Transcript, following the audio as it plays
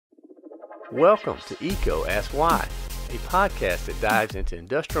Welcome to EECO Ask Why, a podcast that dives into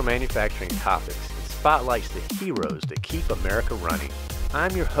industrial manufacturing topics and spotlights the heroes that keep America running.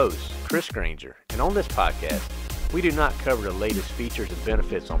 I'm your host, Chris Granger, and on this podcast, we do not cover the latest features and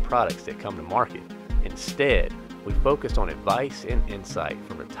benefits on products that come to market. Instead, we focus on advice and insight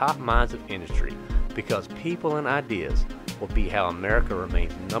from the top minds of industry because people and ideas will be how America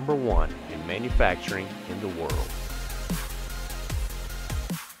remains number one in manufacturing in the world.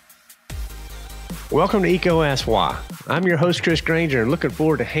 Welcome to EECO Ask Why. I'm your host, Chris Granger, and looking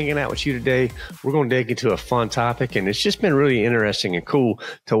forward to hanging out with you today. We're going to dig into a fun topic, and it's just been really interesting and cool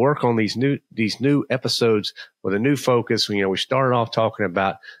to work on these new episodes with a new focus. You know, we started off talking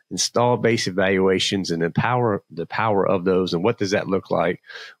about installed base evaluations and the power of those, and what does that look like.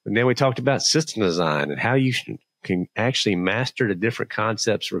 And then we talked about system design and how you can actually master the different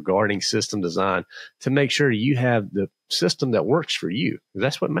concepts regarding system design to make sure you have the system that works for you.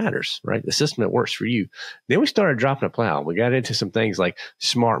 That's what matters, right? The system that works for you. Then we started dropping a plow. We got into some things like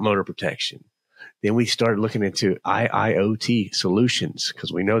smart motor protection. Then we started looking into IIoT solutions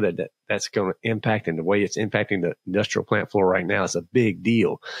because we know that's going to impact, and the way it's impacting the industrial plant floor right now is a big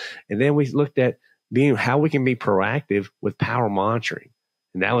deal. And then we looked at how we can be proactive with power monitoring.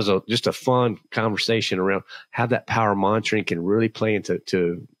 And that was just a fun conversation around how that power monitoring can really play into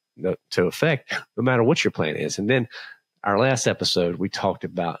effect no matter what your plan is. And then our last episode, we talked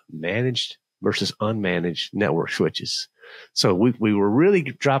about managed versus unmanaged network switches. So we were really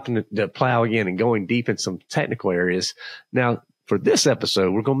dropping the plow again and going deep in some technical areas. Now, for this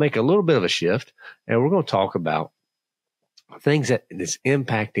episode, we're going to make a little bit of a shift, and we're going to talk about things that is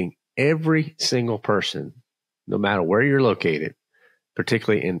impacting every single person, no matter where you're located,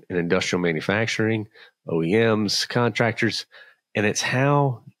 particularly in industrial manufacturing, OEMs, contractors, and it's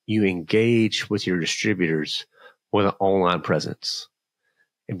how you engage with your distributors with an online presence.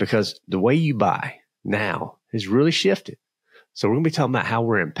 And because the way you buy now has really shifted. So we're going to be talking about how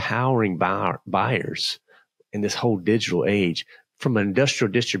we're empowering buyers in this whole digital age from an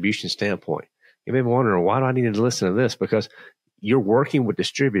industrial distribution standpoint. You may be wondering, why do I need to listen to this? Because you're working with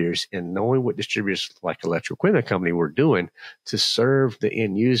distributors and knowing what distributors like Electrical Equipment Company were doing to serve the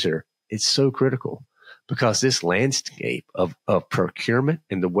end user. It's so critical because this landscape of procurement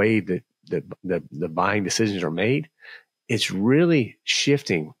and the way that the buying decisions are made, it's really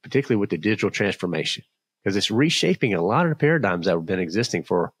shifting, particularly with the digital transformation, because it's reshaping a lot of the paradigms that have been existing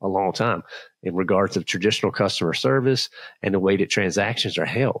for a long time in regards to traditional customer service and the way that transactions are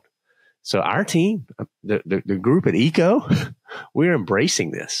held. So our team, the group at EECO, we're embracing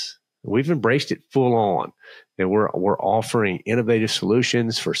this. We've embraced it full on, and we're offering innovative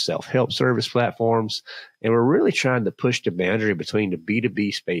solutions for self-help service platforms, and we're really trying to push the boundary between the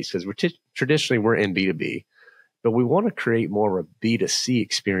B2B space because traditionally we're in B2B, but we want to create more of a B2C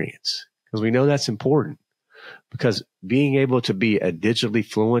experience because we know that's important. Because being able to be a digitally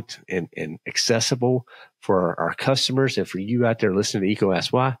fluent and accessible for our customers and for you out there listening to EECO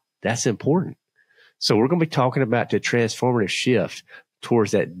Ask Why, that's important. So we're going to be talking about the transformative shift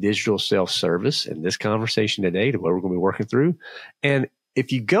towards that digital self-service in this conversation today, to what we're going to be working through. And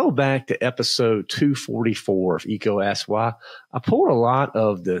if you go back to episode 244 of EECO Ask Why, I pulled a lot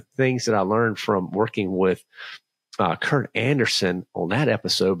of the things that I learned from working with Kurt Anderson on that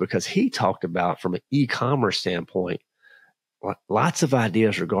episode, because he talked about, from an e-commerce standpoint, lots of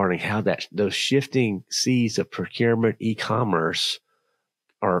ideas regarding how those shifting seas of procurement, e-commerce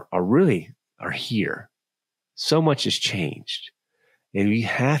are here. So much has changed. And you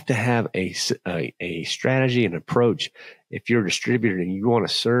have to have a strategy and approach. If you're a distributor and you want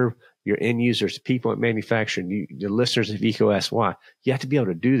to serve your end users, people at manufacturing, the listeners of EECO Ask Why, you have to be able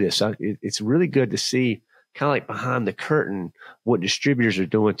to do this. So it's really good to see, kind of like behind the curtain, what distributors are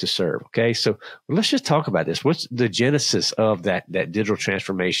doing to serve. Okay. So let's just talk about this. What's the genesis of that digital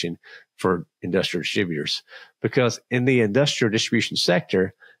transformation for industrial distributors? Because in the industrial distribution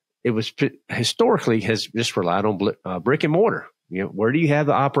sector, it was historically has just relied on brick and mortar. You know, where do you have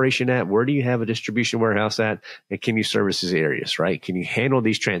the operation at? Where do you have a distribution warehouse at? And can you service these areas, right? Can you handle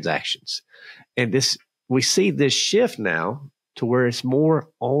these transactions? And we see this shift now to where it's more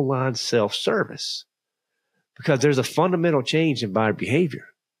online self-service, because there's a fundamental change in buyer behavior.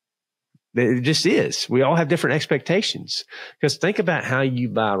 It just is. We all have different expectations. Because think about how you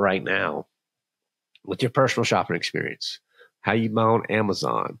buy right now with your personal shopping experience, how you buy on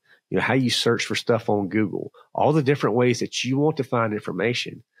Amazon, how you search for stuff on Google, all the different ways that you want to find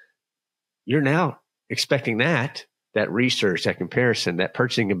information. You're now expecting that research, that comparison, that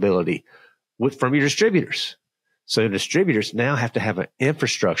purchasing ability from your distributors. So the distributors now have to have an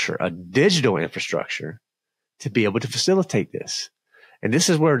infrastructure, a digital infrastructure, to be able to facilitate this. And this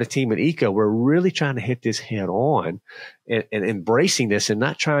is where the team at EECO, we're really trying to hit this head on and embracing this and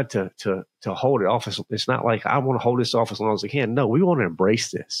not trying to hold it off. It's not like I want to hold this off as long as I can. No, we want to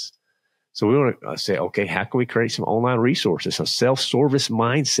embrace this. So we want to say, okay, how can we create some online resources, a self-service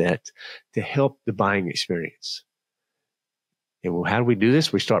mindset to help the buying experience? And how do we do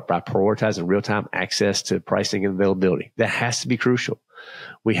this? We start by prioritizing real-time access to pricing and availability. That has to be crucial.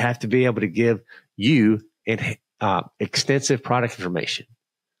 We have to be able to give you extensive product information.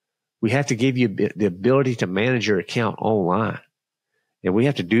 We have to give you the ability to manage your account online. And we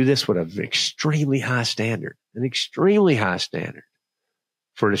have to do this with an extremely high standard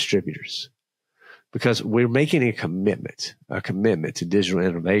for distributors. Because we're making a commitment to digital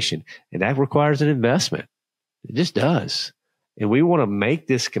innovation, and that requires an investment. It just does. And we want to make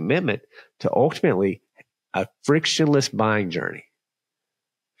this commitment to ultimately a frictionless buying journey.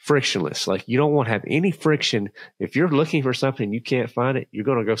 Frictionless. Like, you don't want to have any friction. If you're looking for something and you can't find it, you're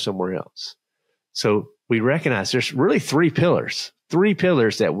going to go somewhere else. So we recognize there's really three pillars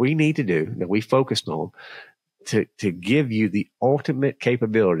that we need to do, that we focused on to give you the ultimate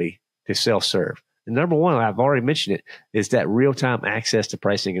capability to self-serve. And number one, I've already mentioned it, is that real-time access to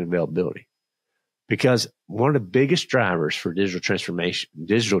pricing and availability. Because one of the biggest drivers for digital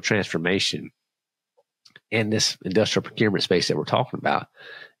transformation in this industrial procurement space that we're talking about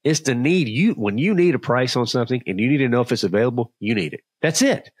is the need. When you need a price on something and you need to know if it's available, you need it. That's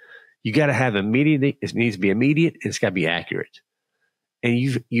it. You got to have immediate. It needs to be immediate and it's got to be accurate. And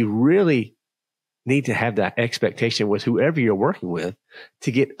you really need to have that expectation with whoever you're working with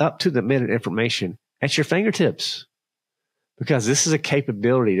to get up to the minute information at your fingertips. Because this is a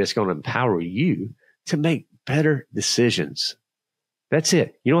capability that's going to empower you to make better decisions. That's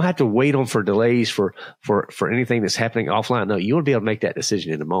it. You don't have to wait for delays for anything that's happening offline. No, you want to be able to make that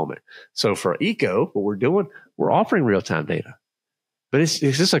decision in the moment. So for EECO, what we're doing, we're offering real-time data. But it's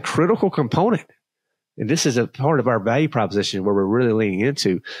just a critical component. And this is a part of our value proposition where we're really leaning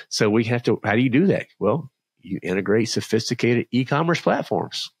into. So we have to, how do you do that? Well, you integrate sophisticated e-commerce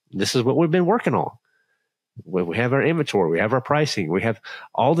platforms. This is what we've been working on. We have our inventory, we have our pricing, we have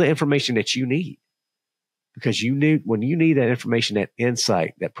all the information that you need. Because when you need that information, that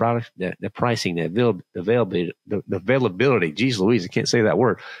insight, that product, that pricing, that availability, geez Louise, I can't say that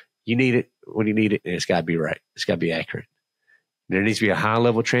word. You need it when you need it, and it's got to be right. It's got to be accurate. There needs to be a high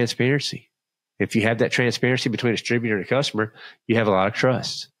level of transparency. If you have that transparency between a distributor and a customer, you have a lot of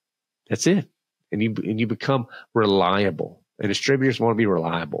trust. That's it. And you become reliable. And distributors want to be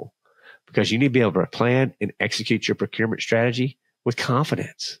reliable because you need to be able to plan and execute your procurement strategy with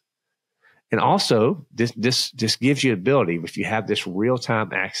confidence. And also, this gives you ability, if you have this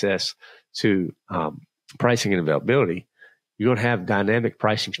real-time access to pricing and availability, you're going to have dynamic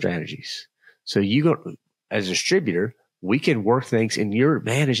pricing strategies. So as a distributor, we can work things in your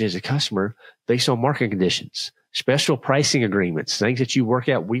advantage as a customer based on market conditions, special pricing agreements, things that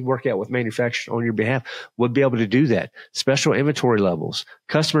we work out with manufacturers on your behalf. We'll be able to do that. Special inventory levels,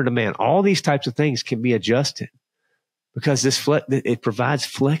 customer demand, all these types of things can be adjusted because it provides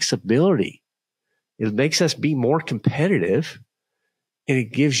flexibility. It makes us be more competitive, and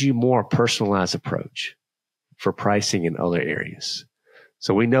it gives you more personalized approach for pricing in other areas.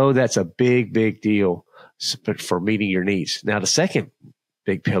 So we know that's a big, big deal for meeting your needs. Now, the second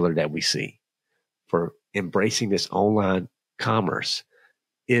big pillar that we see for embracing this online commerce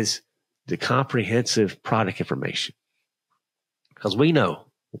is the comprehensive product information. Because we know,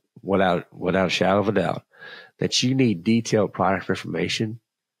 without a shadow of a doubt, that you need detailed product information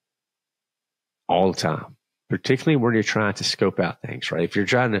all the time, particularly when you're trying to scope out things, right? If you're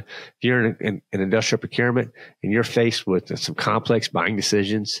in industrial procurement and you're faced with some complex buying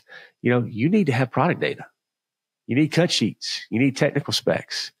decisions, you need to have product data. You need cut sheets. You need technical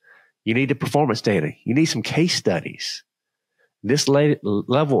specs. You need the performance data. You need some case studies. This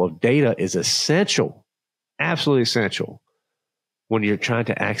level of data is essential, absolutely essential, when you're trying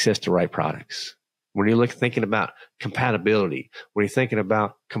to access the right products. When you're thinking about compatibility, when you're thinking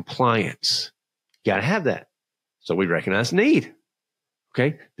about compliance, you got to have that. So we recognize need.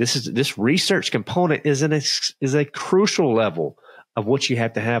 Okay. This research component is a crucial level of what you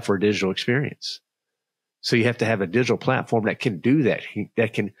have to have for a digital experience. So you have to have a digital platform that can do that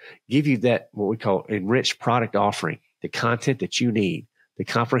can give you that, what we call enriched product offering, the content that you need,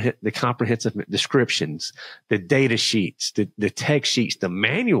 the comprehensive descriptions, the data sheets, the text sheets, the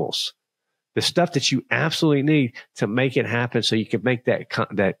manuals, the stuff that you absolutely need to make it happen so you can make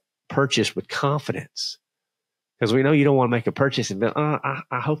that purchase with confidence. Because we know you don't want to make a purchase and be, I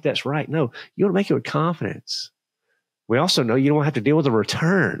hope that's right. No, you want to make it with confidence. We also know you don't have to deal with a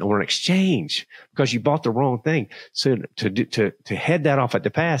return or an exchange because you bought the wrong thing. So to head that off at the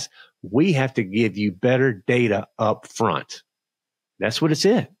pass, we have to give you better data up front. That's what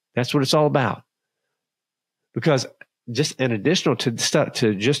That's what it's all about. Because just in additional to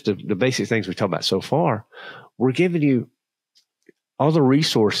just the basic things we talked about so far, we're giving you all the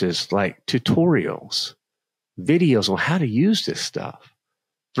resources like tutorials, videos on how to use this stuff,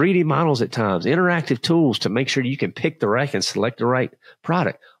 3D models at times, interactive tools to make sure you can pick the right and select the right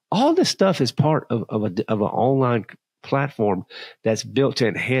product. All this stuff is part of an online platform that's built to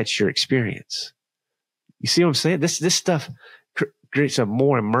enhance your experience. You see what I'm saying? This stuff creates a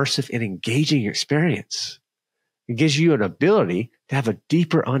more immersive and engaging experience. It gives you an ability to have a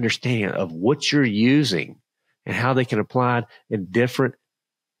deeper understanding of what you're using and how they can apply in different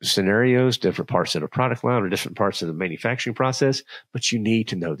scenarios, different parts of the product line or different parts of the manufacturing process, but you need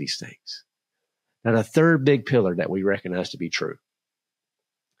to know these things. Now, the third big pillar that we recognize to be true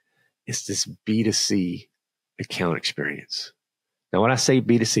is this B2C account experience. Now, when I say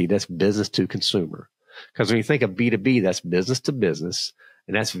B2C, that's business to consumer. Because when you think of B2B, that's business to business,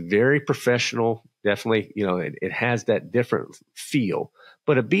 and that's very professional. Definitely, it has that different feel.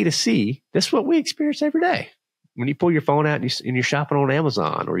 But a B2C, that's what we experience every day. When you pull your phone out and you're shopping on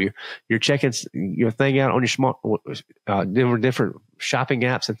Amazon, or you're checking your thing out on your different shopping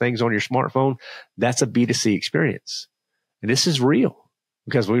apps and things on your smartphone, that's a B2C experience. And this is real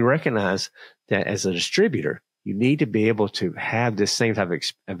because we recognize that as a distributor, you need to be able to have this same type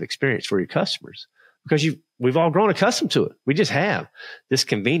of experience for your customers because we've all grown accustomed to it. We just have this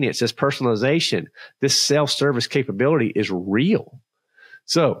convenience, this personalization, this self-service capability is real.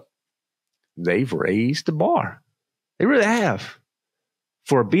 So they've raised the bar. They really have.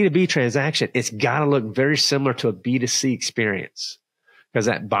 For a B2B transaction, it's got to look very similar to a B2C experience because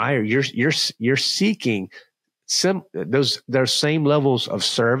that buyer, you're seeking those same levels of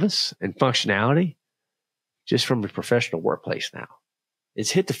service and functionality just from a professional workplace now.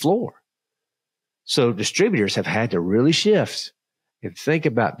 It's hit the floor. So distributors have had to really shift and think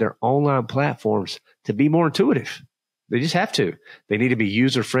about their online platforms to be more intuitive. They just have to. They need to be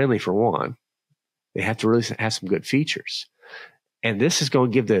user-friendly for one. They have to really have some good features. And this is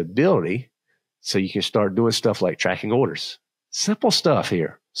going to give the ability so you can start doing stuff like tracking orders. Simple stuff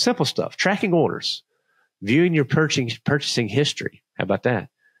here. Simple stuff. Tracking orders. Viewing your purchasing history. How about that?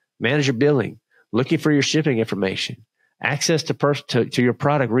 Manage your billing. Looking for your shipping information. Access to your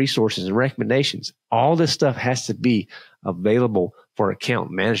product resources and recommendations. All this stuff has to be available for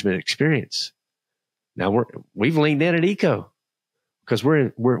account management experience. Now we've leaned in at EECO because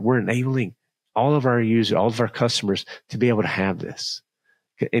we're enabling all of our users, all of our customers to be able to have this.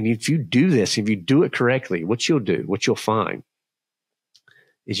 And if you do this, if you do it correctly, what you'll find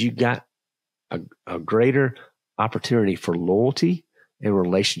is you got a greater opportunity for loyalty and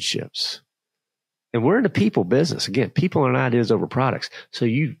relationships. And we're in the people business. Again, people and ideas over products. So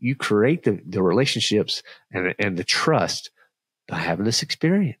you create the relationships and the trust by having this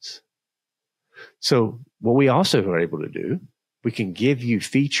experience. So what we also are able to do, we can give you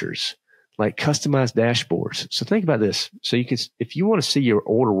features like customized dashboards. So think about this. So you can, if you want to see your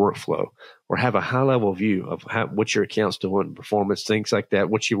order workflow or have a high level view of what your account's doing, performance, things like that,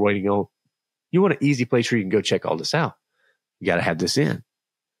 what you're waiting on, you want an easy place where you can go check all this out. You got to have this in.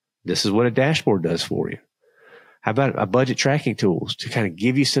 This is what a dashboard does for you. How about a budget tracking tools to kind of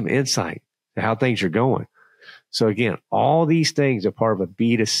give you some insight to how things are going? So again, all these things are part of a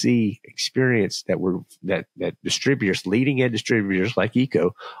B2C experience that distributors, leading edge distributors like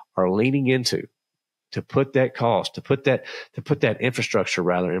EECO are leaning into to put that cost, to put that infrastructure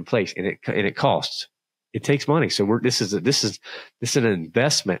rather in place. And it costs. It takes money. So this is an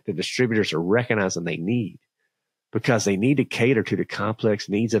investment that distributors are recognizing they need because they need to cater to the complex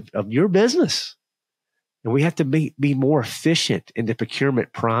needs of your business. And we have to be more efficient in the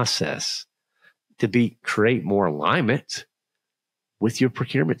procurement process to create more alignment with your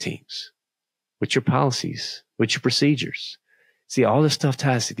procurement teams, with your policies, with your procedures. See, all this stuff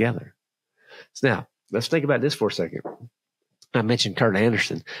ties together. So now, let's think about this for a second. I mentioned Kurt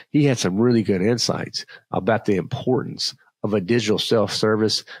Anderson. He had some really good insights about the importance of a digital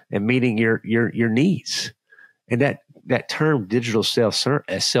self-service and meeting your needs. And that term digital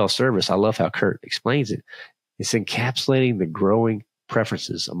self-service, I love how Kurt explains it. It's encapsulating the growing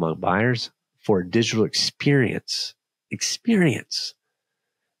preferences among buyers for a digital experience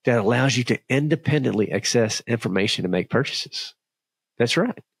that allows you to independently access information and make purchases. That's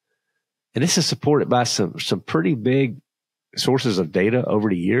right. And this is supported by some pretty big sources of data over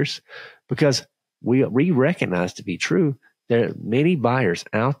the years because we recognize to be true there are many buyers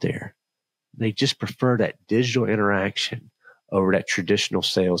out there They just prefer that digital interaction over that traditional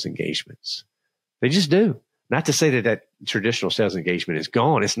sales engagements. They just do. Not to say that traditional sales engagement is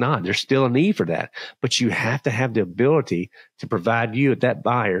gone. It's not. There's still a need for that. But you have to have the ability to provide you, that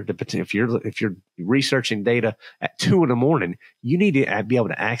buyer, if you're researching data at 2 a.m, you need to be able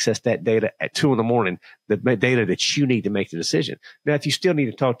to access that data at 2 a.m, the data that you need to make the decision. Now, if you still need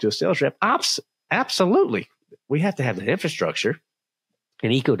to talk to a sales rep, absolutely. We have to have the infrastructure.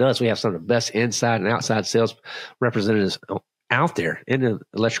 And EECO does. We have some of the best inside and outside sales representatives out there in the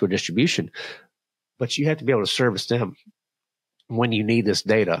electrical distribution. But you have to be able to service them when you need this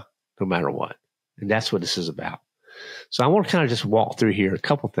data, no matter what. And that's what this is about. So I want to kind of just walk through here a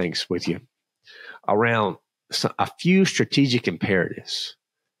couple things with you around a few strategic imperatives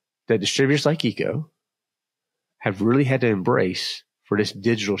that distributors like EECO have really had to embrace for this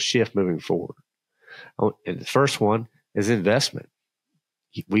digital shift moving forward. And the first one is investment.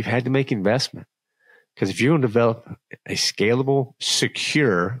 We've had to make investment. Because if you're going to develop a scalable,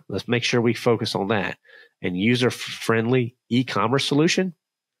 secure, let's make sure we focus on that, and user-friendly e-commerce solution,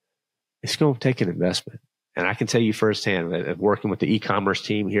 it's going to take an investment. And I can tell you firsthand that working with the e-commerce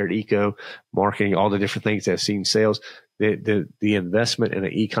team here at EECO, marketing, all the different things that I've seen sales, the investment in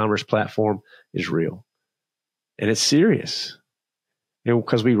an e-commerce platform is real. And it's serious.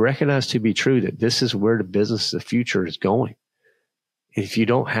 Because we recognize to be true that this is where the business of the future is going. If you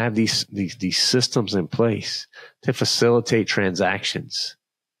don't have these systems in place to facilitate transactions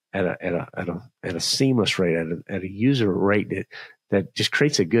at a seamless rate, at a user rate that just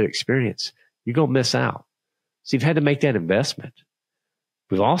creates a good experience, you're going to miss out. So you've had to make that investment.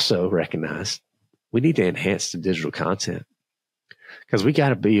 We've also recognized we need to enhance the digital content because we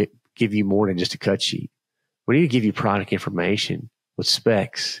got to give you more than just a cut sheet. We need to give you product information with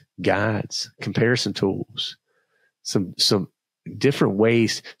specs, guides, comparison tools, some different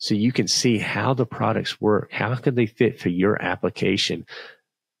ways so you can see how the products work. How can they fit for your application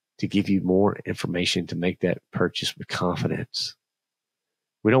to give you more information to make that purchase with confidence?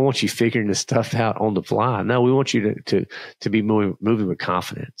 We don't want you figuring this stuff out on the fly. No, we want you to be moving with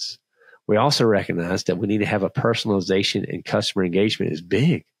confidence. We also recognize that we need to have a personalization and customer engagement is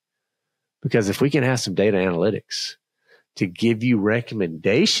big. Because if we can have some data analytics to give you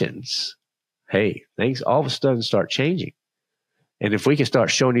recommendations, hey, things all of a sudden start changing. And if we can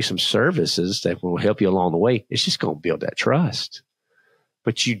start showing you some services that will help you along the way, it's just going to build that trust.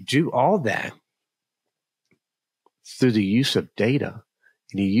 But you do all that through the use of data.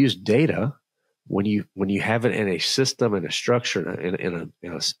 And you use data when you have it in a system and a structure in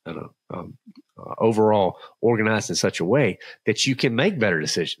a overall organized in such a way that you can make better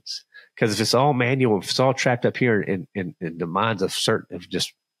decisions. Because if it's all manual, if it's all trapped up here in the minds of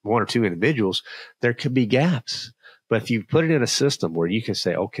just one or two individuals, there could be gaps. But if you put it in a system where you can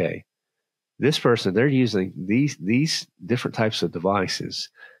say, okay, this person, they're using these different types of devices,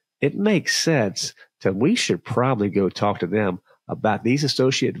 it makes sense that we should probably go talk to them about these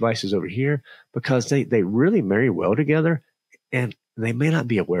associate devices over here because they really marry well together and they may not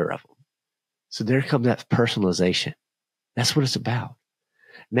be aware of them. So there comes that personalization. That's what it's about.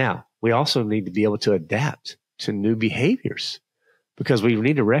 Now, we also need to be able to adapt to new behaviors. Because we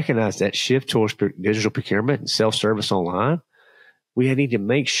need to recognize that shift towards digital procurement and self-service online. We need to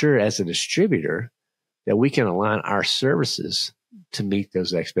make sure as a distributor that we can align our services to meet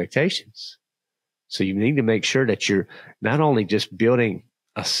those expectations. So you need to make sure that you're not only just building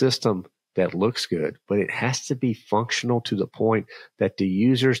a system that looks good, but it has to be functional to the point that the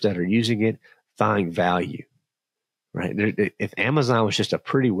users that are using it find value, right? If Amazon was just a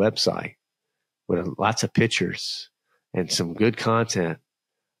pretty website with lots of pictures and some good content,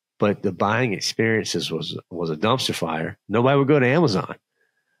 but the buying experiences was a dumpster fire, nobody would go to Amazon.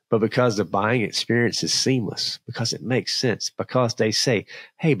 But because the buying experience is seamless, because it makes sense, because they say,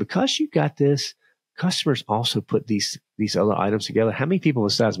 hey, because you got this, customers also put these other items together. How many people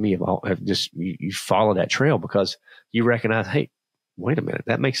besides me have just you follow that trail because you recognize, hey, wait a minute,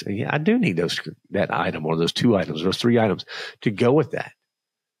 I do need that item or those 2 items, those 3 items to go with that.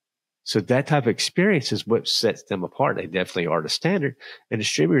 So that type of experience is what sets them apart. They definitely are the standard. And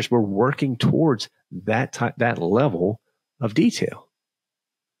distributors were working towards that level of detail.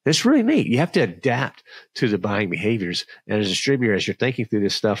 It's really neat. You have to adapt to the buying behaviors. And as a distributor, as you're thinking through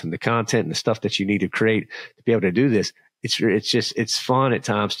this stuff and the content and the stuff that you need to create to be able to do this, it's fun at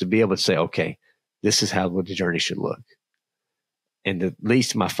times to be able to say, okay, this is how the journey should look. And at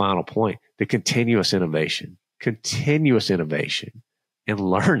least my final point, the continuous innovation and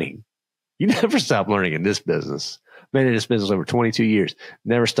learning. You never stop learning in this business. Been in this business over 22 years.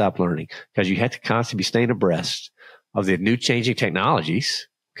 Never stop learning because you have to constantly be staying abreast of the new changing technologies.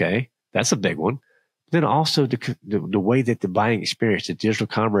 Okay. That's a big one. Then also the way that the buying experience, the digital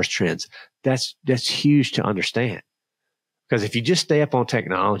commerce trends, that's huge to understand. Because if you just stay up on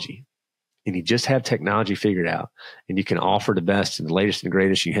technology and you just have technology figured out and you can offer the best and the latest and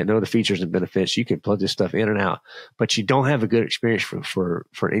greatest, you know the features and benefits, you can plug this stuff in and out, but you don't have a good experience for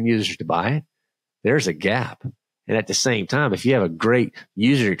end users to buy it, there's a gap. And at the same time, if you have a great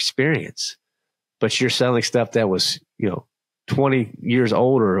user experience, but you're selling stuff that was, 20 years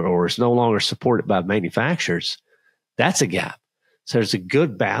old or is no longer supported by manufacturers, that's a gap. So there's a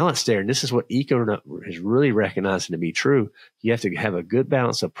good balance there. And this is what EECO is really recognizing to be true. You have to have a good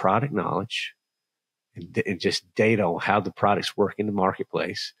balance of product knowledge and just data on how the products work in the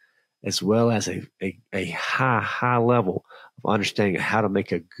marketplace, as well as a high level of understanding of how to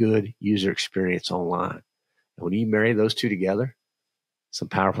make a good user experience online. And when you marry those two together, some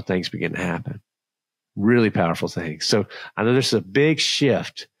powerful things begin to happen. Really powerful things. So I know there's a big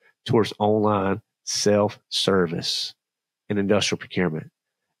shift towards online self-service and industrial procurement.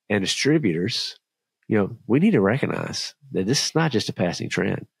 And distributors, we need to recognize that this is not just a passing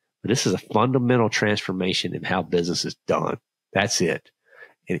trend, but this is a fundamental transformation in how business is done. That's it.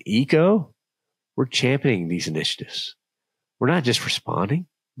 And EECO, we're championing these initiatives. We're not just responding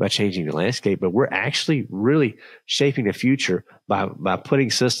by changing the landscape, but we're actually really shaping the future by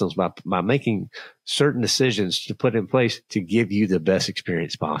putting systems, by making certain decisions to put in place to give you the best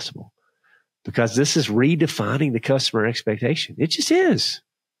experience possible. Because this is redefining the customer expectation. It just is.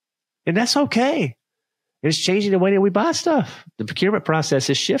 And that's okay. And it's changing the way that we buy stuff. The procurement process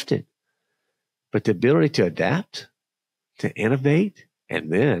has shifted. But the ability to adapt, to innovate,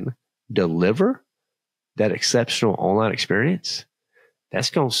 and then deliver that exceptional online experience,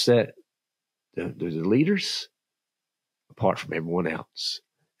 that's going to set the leaders apart from everyone else.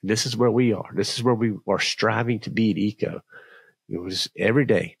 And this is where we are. This is where we are striving to be at EECO. It was every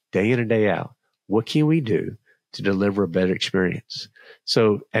day, day in and day out. What can we do to deliver a better experience?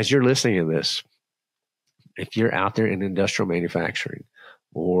 So as you're listening to this, if you're out there in industrial manufacturing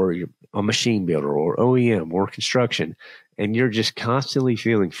or you're a machine builder or OEM or construction, and you're just constantly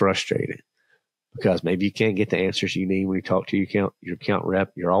feeling frustrated because maybe you can't get the answers you need when you talk to your account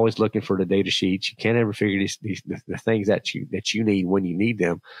rep. You're always looking for the data sheets. You can't ever figure the things that you need when you need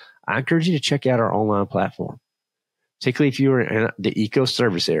them. I encourage you to check out our online platform, particularly if you are in the EECO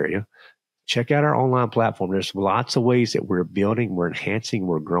service area. Check out our online platform. There's lots of ways that we're building, we're enhancing,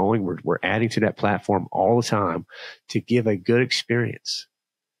 we're growing, we're adding to that platform all the time to give a good experience.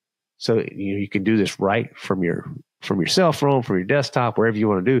 So you can do this right from your cell phone, from your desktop, wherever you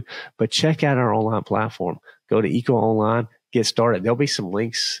want to do. But check out our online platform. Go to EECO Online, get started. There'll be some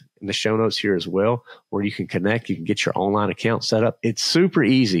links in the show notes here as well where you can connect. You can get your online account set up. It's super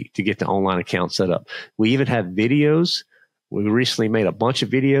easy to get the online account set up. We even have videos. We recently made a bunch of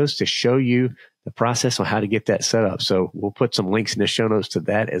videos to show you the process on how to get that set up. So we'll put some links in the show notes to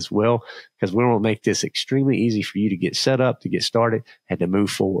that as well, because we want to make this extremely easy for you to get set up, to get started, and to move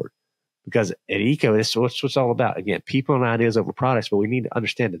forward. Because at EECO, this is what it's all about. Again, people and ideas over products, but we need to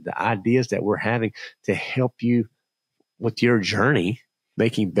understand that the ideas that we're having to help you with your journey,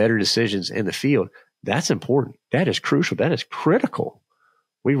 making better decisions in the field, that's important. That is crucial. That is critical.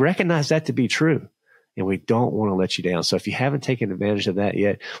 We recognize that to be true, and we don't want to let you down. So if you haven't taken advantage of that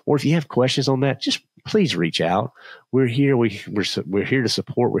yet, or if you have questions on that, just please reach out. We're here. We're here to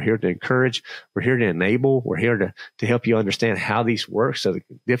support. We're here to encourage. We're here to enable. We're here to help you understand how these work so that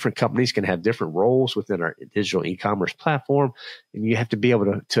different companies can have different roles within our digital e-commerce platform. And you have to be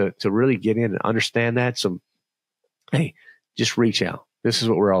able to really get in and understand that. So, hey, just reach out. This is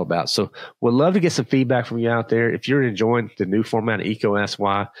what we're all about. So we'd love to get some feedback from you out there. If you're enjoying the new format of EECO Ask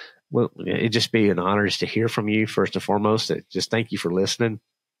Why, well, it'd just be an honor just to hear from you first and foremost. Just thank you for listening.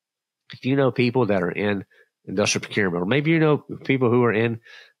 If you know people that are in industrial procurement, or maybe you know people who are in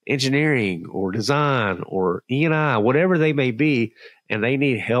engineering or design or E&I, whatever they may be, and they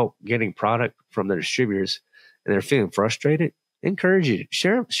need help getting product from their distributors and they're feeling frustrated, I encourage you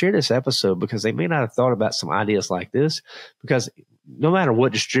to share this episode, because they may not have thought about some ideas like this. Because no matter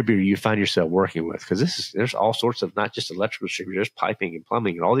what distributor you find yourself working with, because there's all sorts of, not just electrical distributors, there's piping and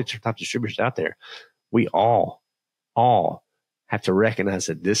plumbing and all these types of distributors out there. We all have to recognize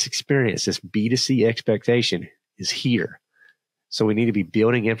that this experience, this B2C expectation is here. So we need to be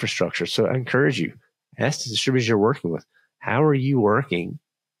building infrastructure. So I encourage you, ask the distributors you're working with, how are you working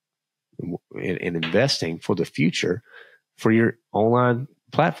and investing for the future for your online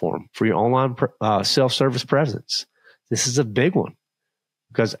platform, for your online self-service presence? This is a big one,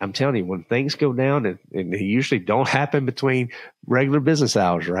 because I'm telling you, when things go down, and they usually don't happen between regular business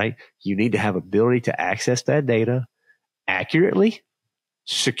hours, right? You need to have ability to access that data accurately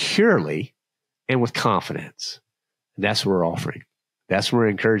securely, and with confidence. And that's what we're offering. That's what we're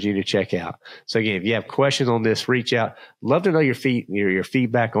encouraging you to check out. So again, if you have questions on this, reach out. Love to know your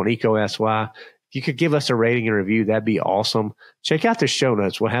feedback on EECO SY. If you could give us a rating and review, that'd be awesome. Check out the show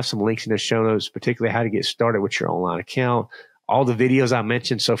notes. We'll have some links in the show notes, particularly how to get started with your online account. All the videos I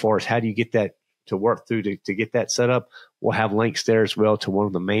mentioned so far is how do you get that to work through to get that set up. We'll have links there as well to one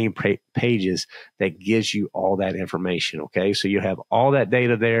of the main pages that gives you all that information. Okay. So you have all that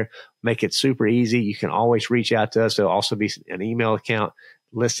data there, make it super easy. You can always reach out to us. There'll also be an email account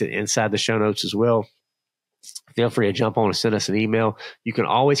listed inside the show notes as well. Feel free to jump on and send us an email. You can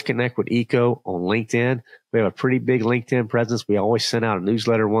always connect with EECO on LinkedIn. We have a pretty big LinkedIn presence. We always send out a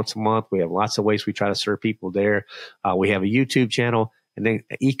newsletter once a month. We have lots of ways we try to serve people there. We have a YouTube channel. And then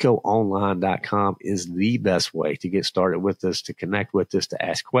ecoonline.com is the best way to get started with us, to connect with us, to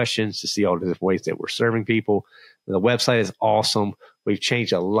ask questions, to see all the different ways that we're serving people. The website is awesome. We've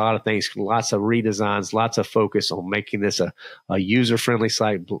changed a lot of things, lots of redesigns, lots of focus on making this a user-friendly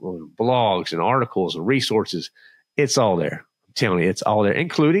site, blogs and articles and resources. It's all there. I'm telling you, it's all there,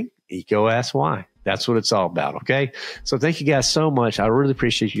 including EECO Ask Why. That's what it's all about, okay? So thank you guys so much. I really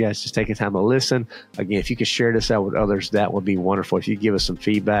appreciate you guys just taking time to listen. Again, if you could share this out with others, that would be wonderful. If you give us some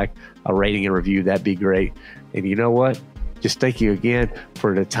feedback, a rating and review, that'd be great. And you know what? Just thank you again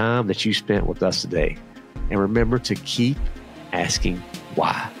for the time that you spent with us today. And remember to keep asking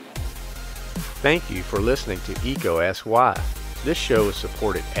why. Thank you for listening to EECO Ask Why. This show is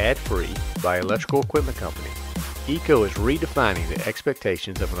supported ad-free by Electrical Equipment Company. EECO is redefining the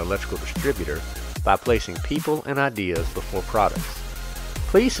expectations of an electrical distributor by placing people and ideas before products.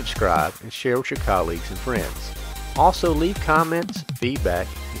 Please subscribe and share with your colleagues and friends. Also, leave comments, feedback,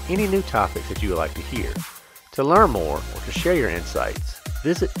 and any new topics that you would like to hear. To learn more or to share your insights,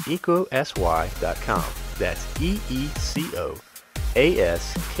 visit EECOSY.com. That's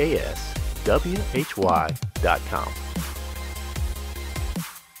EECOASKSWHY.com.